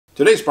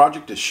Today's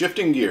project is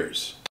shifting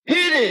gears. Hit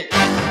it!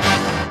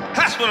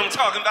 That's what I'm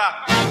talking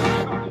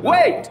about.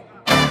 Wait!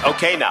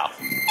 Okay, now,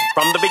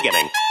 from the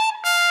beginning.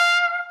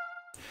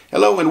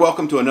 Hello and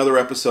welcome to another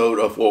episode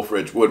of Wolf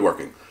Ridge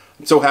Woodworking.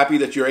 I'm so happy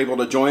that you're able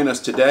to join us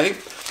today.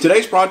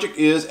 Today's project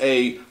is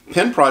a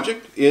pen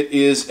project. It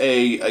is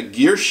a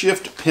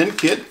Gearshift pen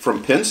kit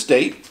from Penn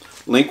State.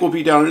 Link will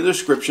be down in the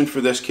description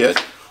for this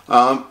kit.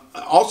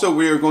 Also,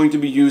 we are going to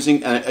be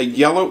using a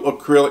yellow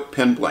acrylic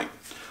pen blank.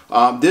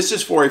 This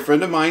is for a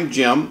friend of mine,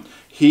 Jim.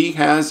 He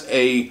has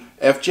a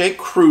FJ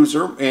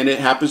Cruiser, and it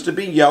happens to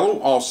be yellow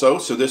also,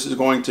 so this is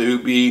going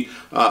to be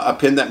a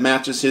pen that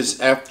matches his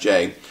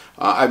FJ.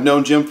 I've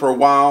known Jim for a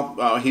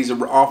while. He's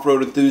an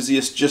off-road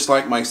enthusiast just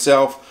like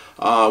myself.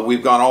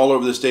 We've gone all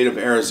over the state of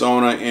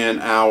Arizona in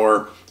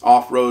our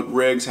off-road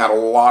rigs, had a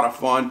lot of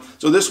fun.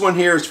 So this one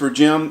here is for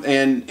Jim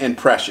and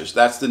Precious.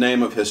 That's the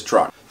name of his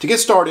truck. To get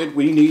started,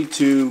 we need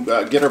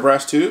to get our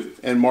brass tube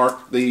and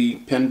mark the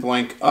pen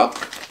blank up.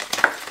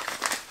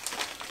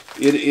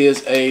 It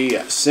is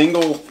a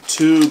single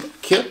tube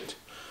kit,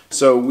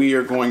 so we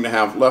are going to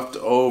have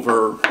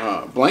leftover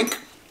blank.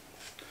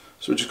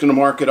 So we're just going to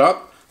mark it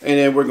up, and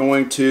then we're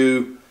going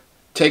to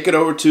take it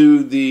over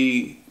to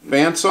the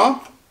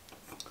bandsaw,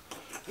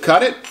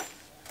 cut it,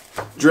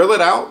 drill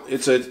it out.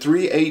 It's a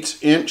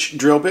 3/8 inch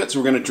drill bit, so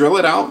we're going to drill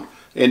it out,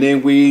 and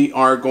then we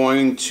are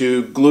going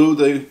to glue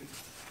the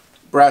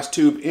brass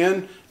tube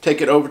in, take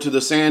it over to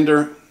the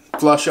sander,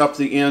 flush up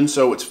the end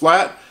so it's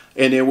flat,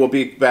 and then we'll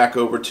be back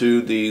over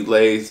to the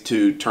lathe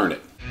to turn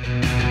it.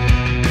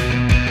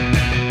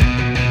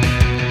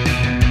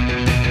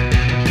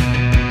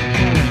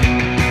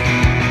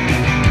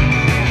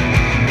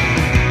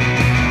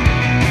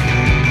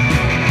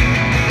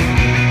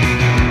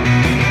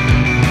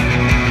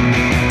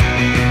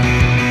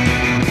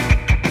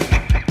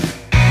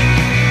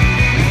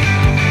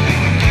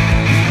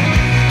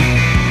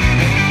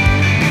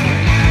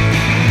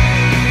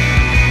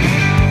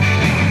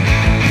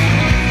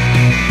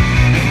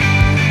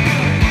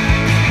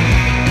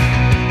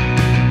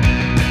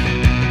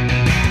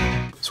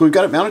 So we've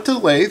got it mounted to the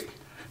lathe.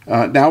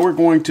 Now we're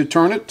going to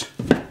turn it.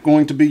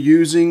 Going to be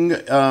using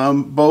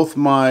both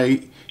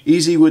my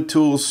Easy Wood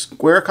Tools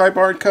square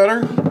carbide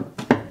cutter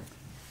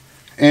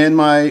and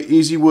my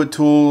Easy Wood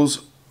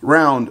Tools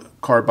round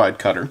carbide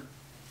cutter.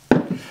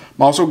 I'm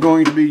also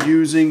going to be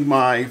using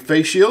my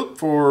face shield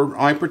for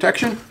eye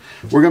protection.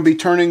 We're going to be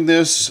turning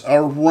this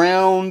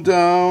around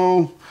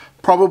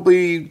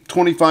probably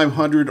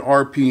 2500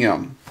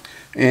 RPM.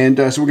 And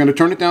so we're going to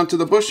turn it down to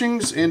the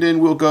bushings, and then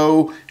we'll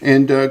go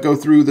and go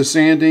through the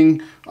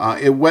sanding,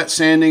 wet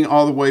sanding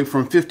all the way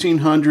from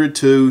 1500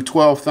 to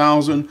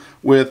 12,000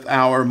 with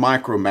our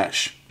micro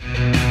mesh.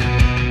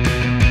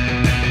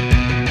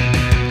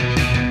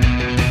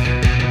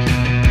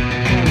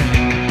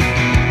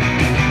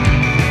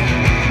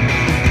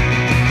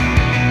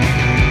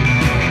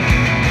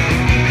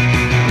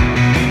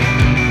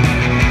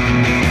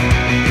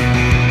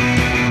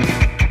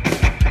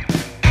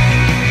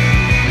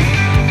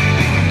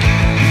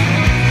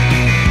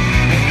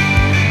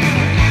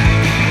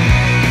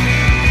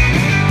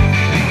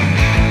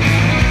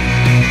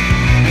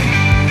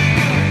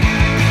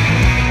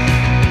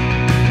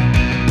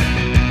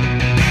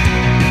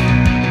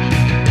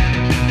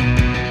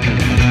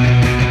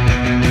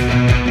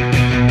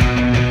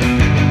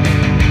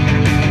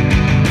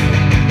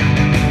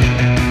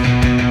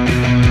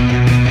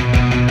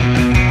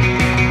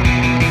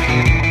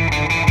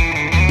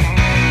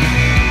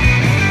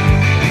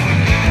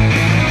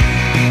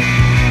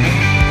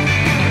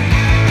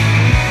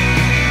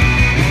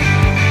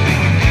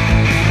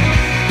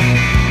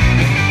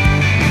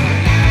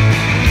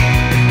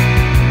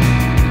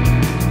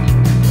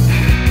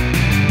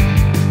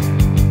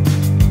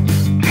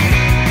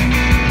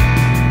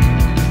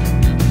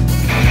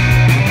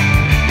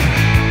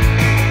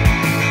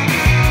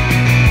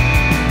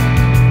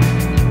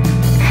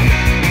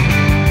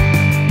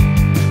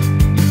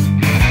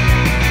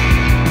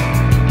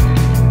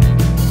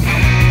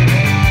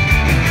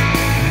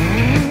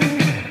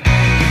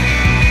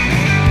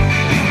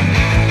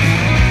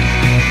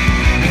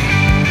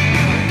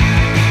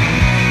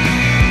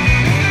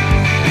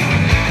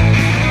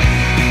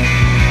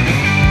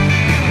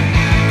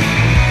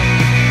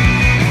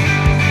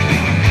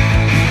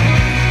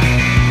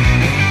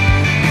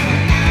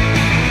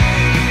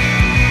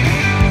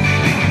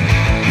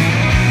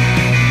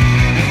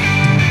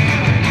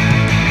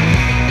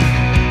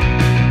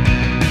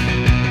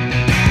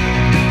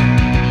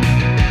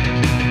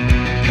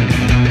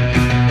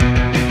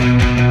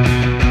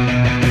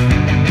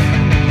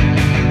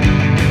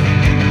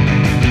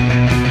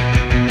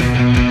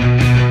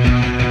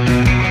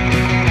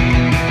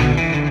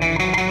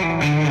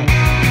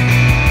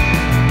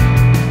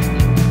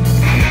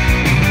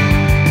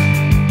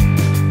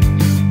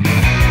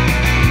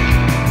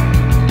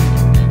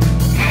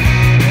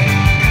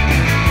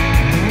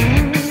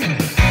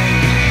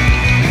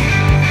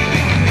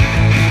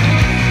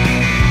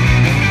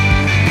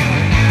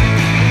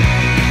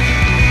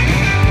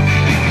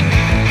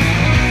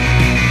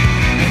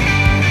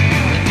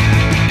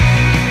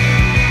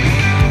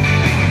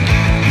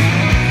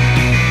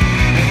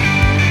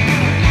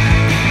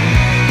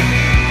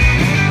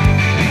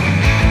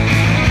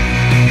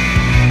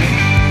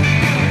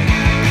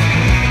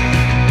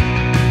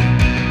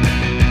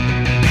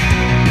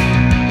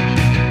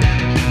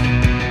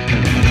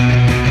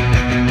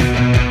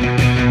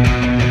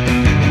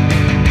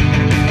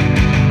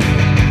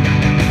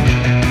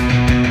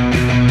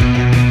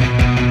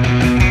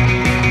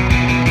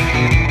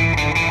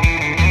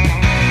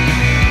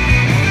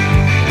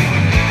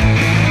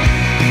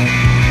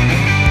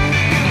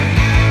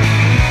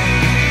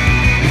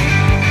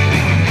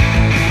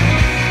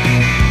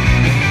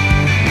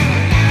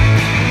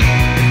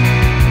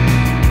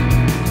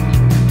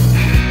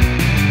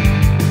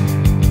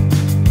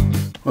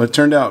 Well, it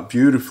turned out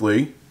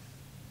beautifully.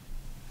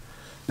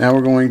 Now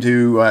we're going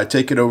to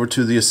take it over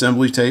to the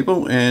assembly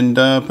table and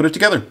put it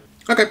together.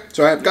 Okay,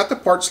 so I've got the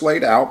parts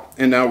laid out,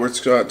 and now it's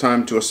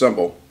time to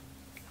assemble.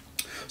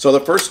 So the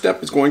first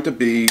step is going to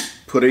be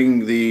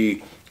putting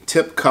the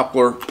tip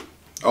coupler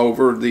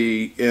over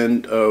the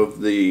end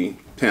of the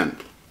pen.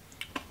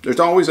 There's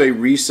always a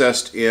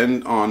recessed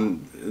end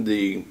on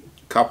the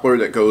coupler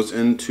that goes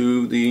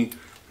into the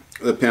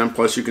pen.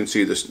 Plus, you can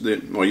see this.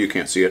 Well, you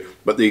can't see it,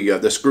 but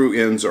the screw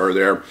ends are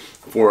there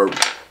for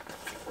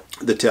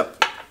the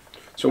tip.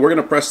 So we're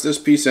going to press this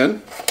piece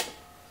in.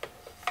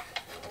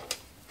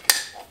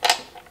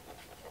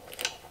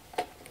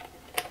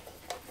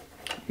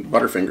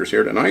 Butterfingers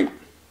here tonight.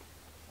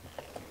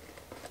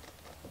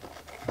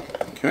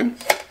 Okay,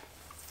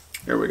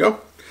 there we go.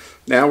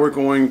 Now we're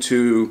going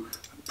to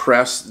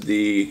press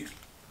the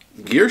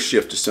gear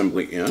shift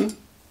assembly in.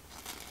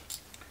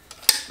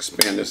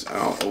 Expand this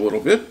out a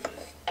little bit.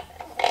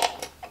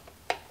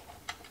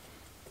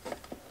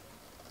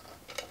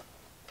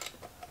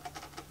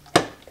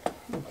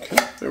 Okay,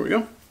 there we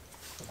go.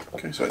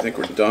 Okay, so I think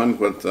we're done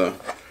with the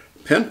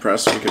pen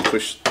press. We can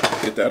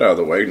get that out of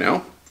the way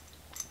now.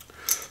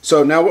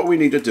 So now what we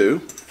need to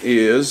do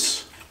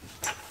is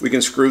we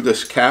can screw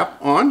this cap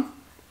on.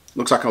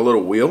 Looks like a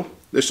little wheel.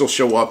 This will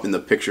show up in the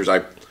pictures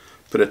I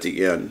put at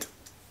the end.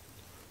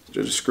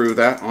 So just screw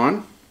that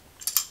on.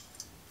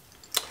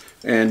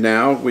 And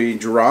now we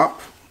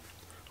drop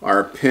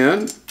our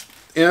pen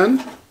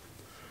in,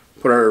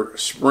 put our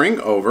spring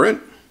over it,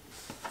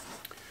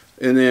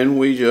 and then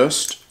we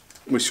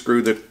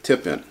screw the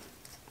tip in.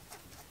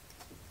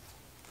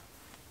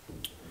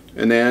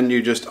 And then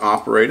you just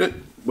operate it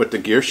with the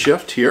gear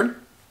shift here.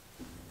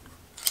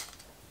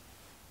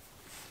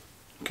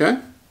 Okay,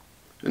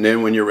 and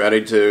then when you're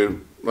ready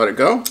to let it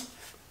go,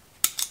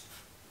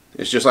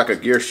 it's just like a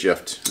gear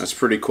shift. That's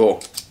pretty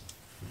cool.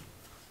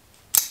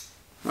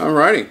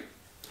 Alrighty,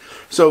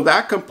 so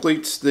that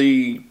completes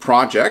the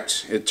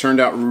project. It turned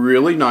out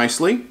really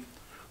nicely.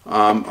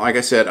 Like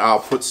I said, I'll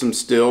put some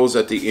stills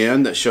at the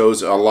end that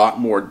shows a lot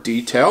more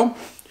detail.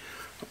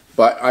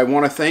 But I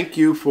want to thank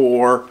you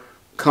for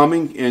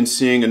coming and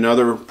seeing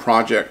another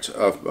project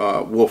of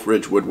Wolf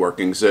Ridge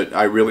Woodworkings. That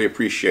I really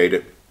appreciate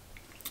it.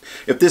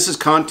 If this is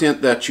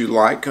content that you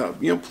like,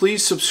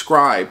 please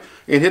subscribe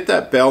and hit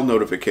that bell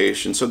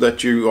notification so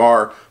that you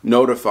are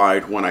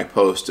notified when I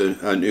post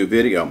a new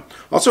video.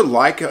 Also,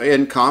 like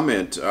and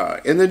comment,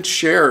 and then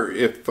share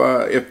if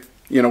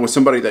with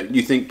somebody that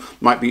you think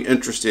might be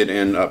interested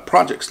in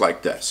projects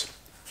like this.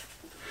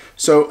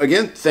 So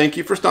again, thank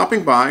you for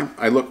stopping by.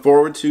 I look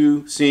forward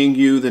to seeing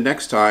you the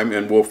next time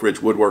in Wolf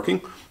Ridge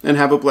Woodworking, and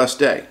have a blessed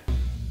day.